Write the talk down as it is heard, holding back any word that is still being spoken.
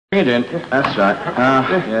Bring it in. That's right.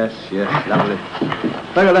 Yes, lovely.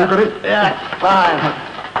 Look at that. Got it? Yeah, fine.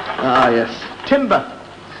 Yes. Timber.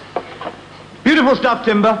 Beautiful stuff,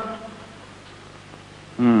 timber.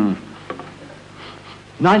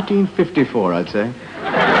 1954, I'd say.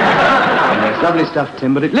 Yes, lovely stuff,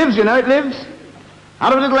 timber. It lives, you know, it lives.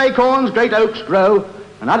 Out of little acorns, great oaks grow,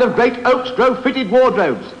 and out of great oaks grow fitted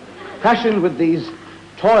wardrobes, fashioned with these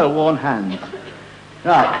toil-worn hands.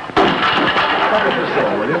 Right. Stop with the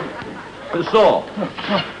saw, will you? The saw.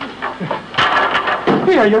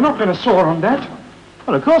 Here, you're not going to saw on that.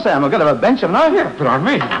 Well, of course I am. I've got to have a bench, haven't I? Yeah, but I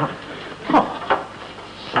mean... Oh.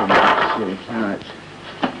 All right.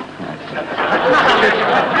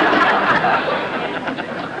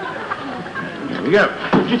 Here we go.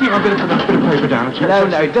 Do you think I'd better put a bit of paper down?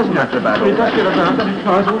 No, it doesn't matter about all that. It does get about that. It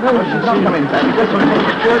tries all over. She's not coming back. It doesn't make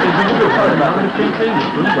a shirt. Sorry about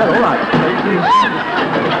that. All right.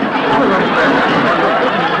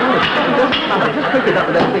 Just pick it up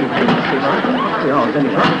with that thing.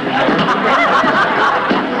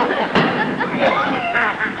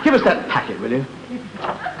 Give us that packet, will you?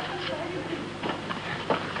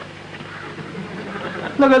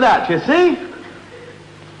 Look at that, you see?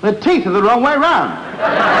 The teeth are the wrong way round.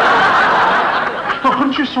 Oh,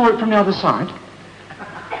 couldn't you saw it from the other side?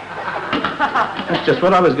 That's just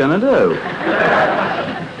what I was going to do.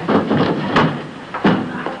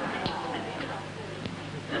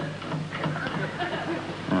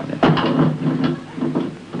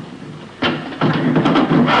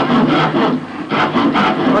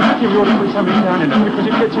 You ought to put something down in it because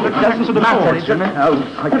it gets in the cracks of the boards, you know. Oh,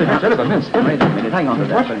 I could have a miss. Wait a minute, hang on to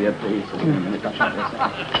that, will you, please? Wait a minute, I'll try this.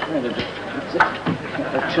 That's it.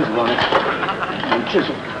 A chisel on it. And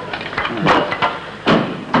chisel.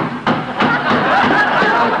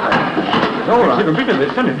 It's all right. It's even bigger,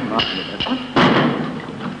 this, isn't it?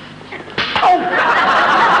 Oh!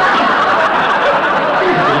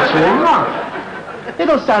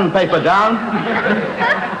 It'll sandpaper down.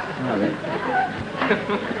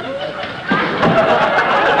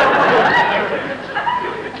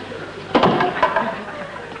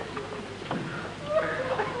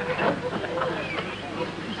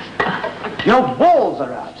 Your balls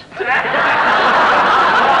are out. Why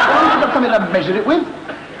don't you got something to measure it with?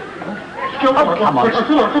 Oh, come on. I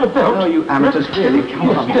feel a belt. Oh, you amateurs, really. Come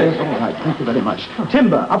on. Yes. All right, thank you very much.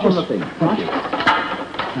 Timber, up on the thing. Thank you.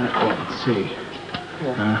 Let's see.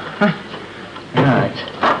 Right.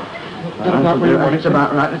 It's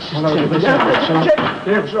about right. Let's just check this out. Check.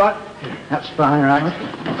 Yeah, that's right. That's fine, right.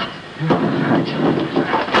 Right.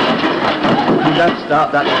 You don't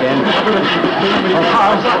start that again.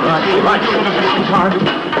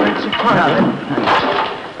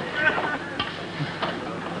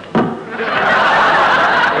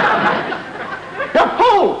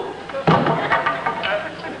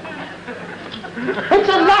 It's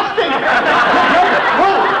elastic!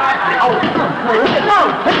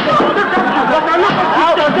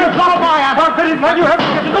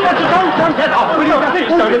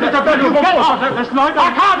 I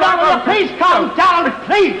can't down with you. Please calm down,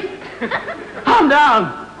 please. Calm down.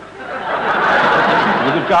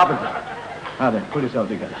 You're a good carpenter. Now then, pull yourself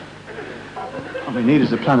together. What we need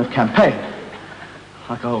is a plan of campaign,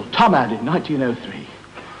 like old Tom had in 1903.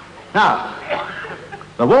 Now,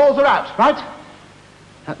 the walls are out, right?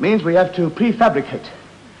 That means we have to prefabricate.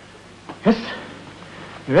 Yes?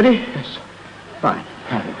 You ready? Yes. Fine.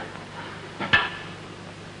 Now then.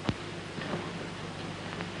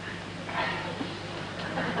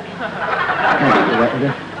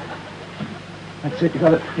 That's it, you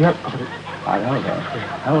got it? Yep, got it.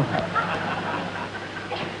 Hold on.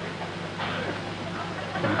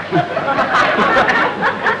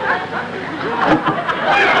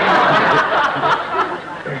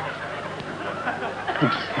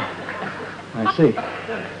 I see.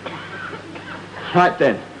 Right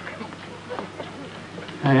then.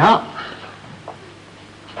 There you are.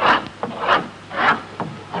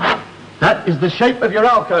 That is the shape of your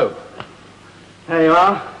alcove. There you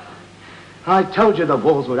are. I told you the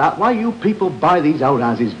walls were out. Why you people buy these old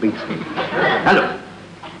houses beats me. Now look,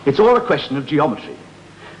 it's all a question of geometry.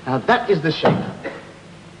 Now that is the shape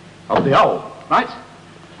of the hole, right?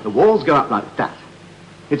 The walls go up like that.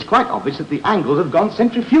 It's quite obvious that the angles have gone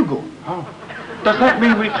centrifugal. Oh. Does that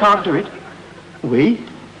mean we can't do it? We?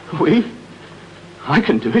 I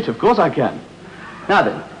can do it, of course I can. Now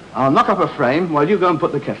then, I'll knock up a frame while you go and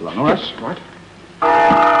put the kettle on, all right? Yes, right.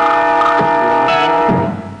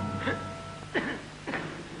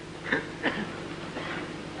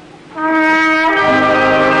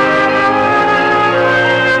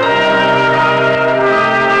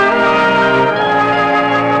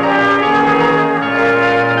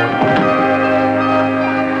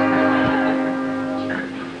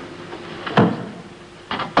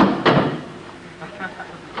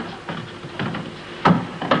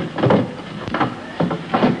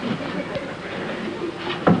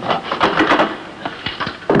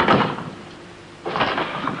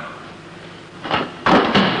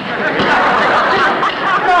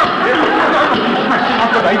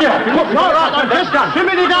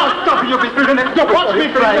 Watch me,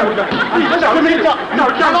 Fred. Just a minute. You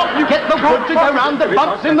cannot get the wood to go round the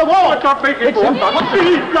bumps in the wall. It's impossible.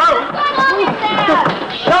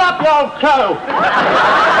 Shut up, you old crow.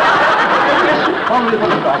 Only for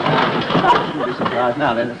the price. Be surprised.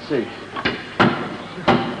 Now then, let's see.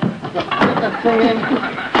 Get that thing in.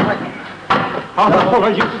 Arthur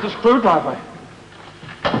Fuller uses a screwdriver.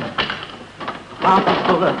 Arthur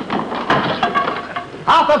Fuller.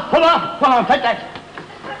 Arthur Fuller! Come on, take that.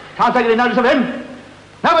 Can't take any notice of him.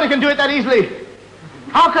 Nobody can do it that easily.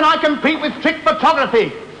 How can I compete with trick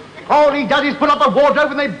photography? All he does is put up a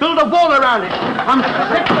wardrobe and they build a wall around it. I'm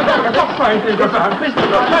sick of that. Stop trying to do that. Business.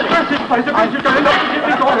 That's his place. The business going up. He's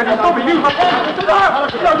going to stop it. You.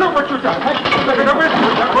 No, look what you've done.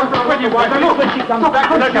 Look when you want. Look when she comes back.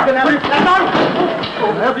 No.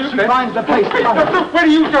 She finds the place. Look, where are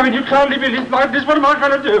you going? You can't live in this life. What am I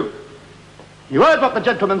going to do? You heard what the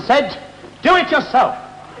gentleman said. Do it yourself.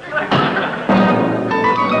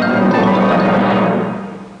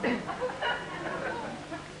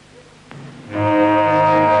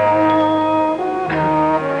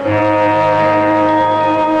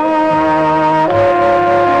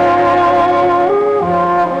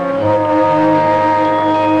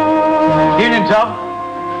 Evening, Tom.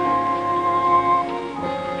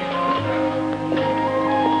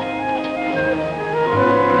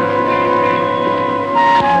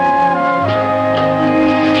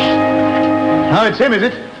 Oh, it's him, is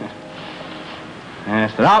it?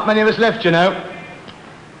 Yes, there aren't many of us left, you know.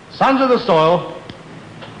 Sons of the soil.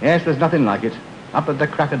 Yes, there's nothing like it. Up at the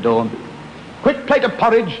crack of dawn. Quick plate of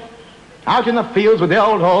porridge. Out in the fields with the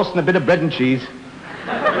old horse and a bit of bread and cheese.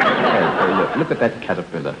 Hey, look at that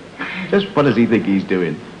caterpillar. Just what does he think he's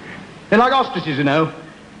doing? They're like ostriches, you know.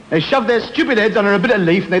 They shove their stupid heads under a bit of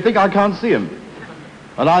leaf and they think I can't see them.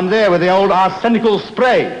 Well, I'm there with the old arsenical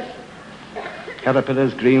spray.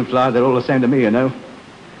 Caterpillars, green flies, they're all the same to me, you know.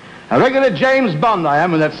 A regular James Bond I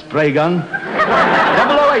am with that spray gun.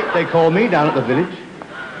 008 they call me down at the village.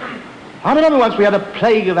 I remember once we had a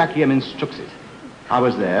plague of Accium in Struxit. I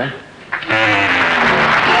was there.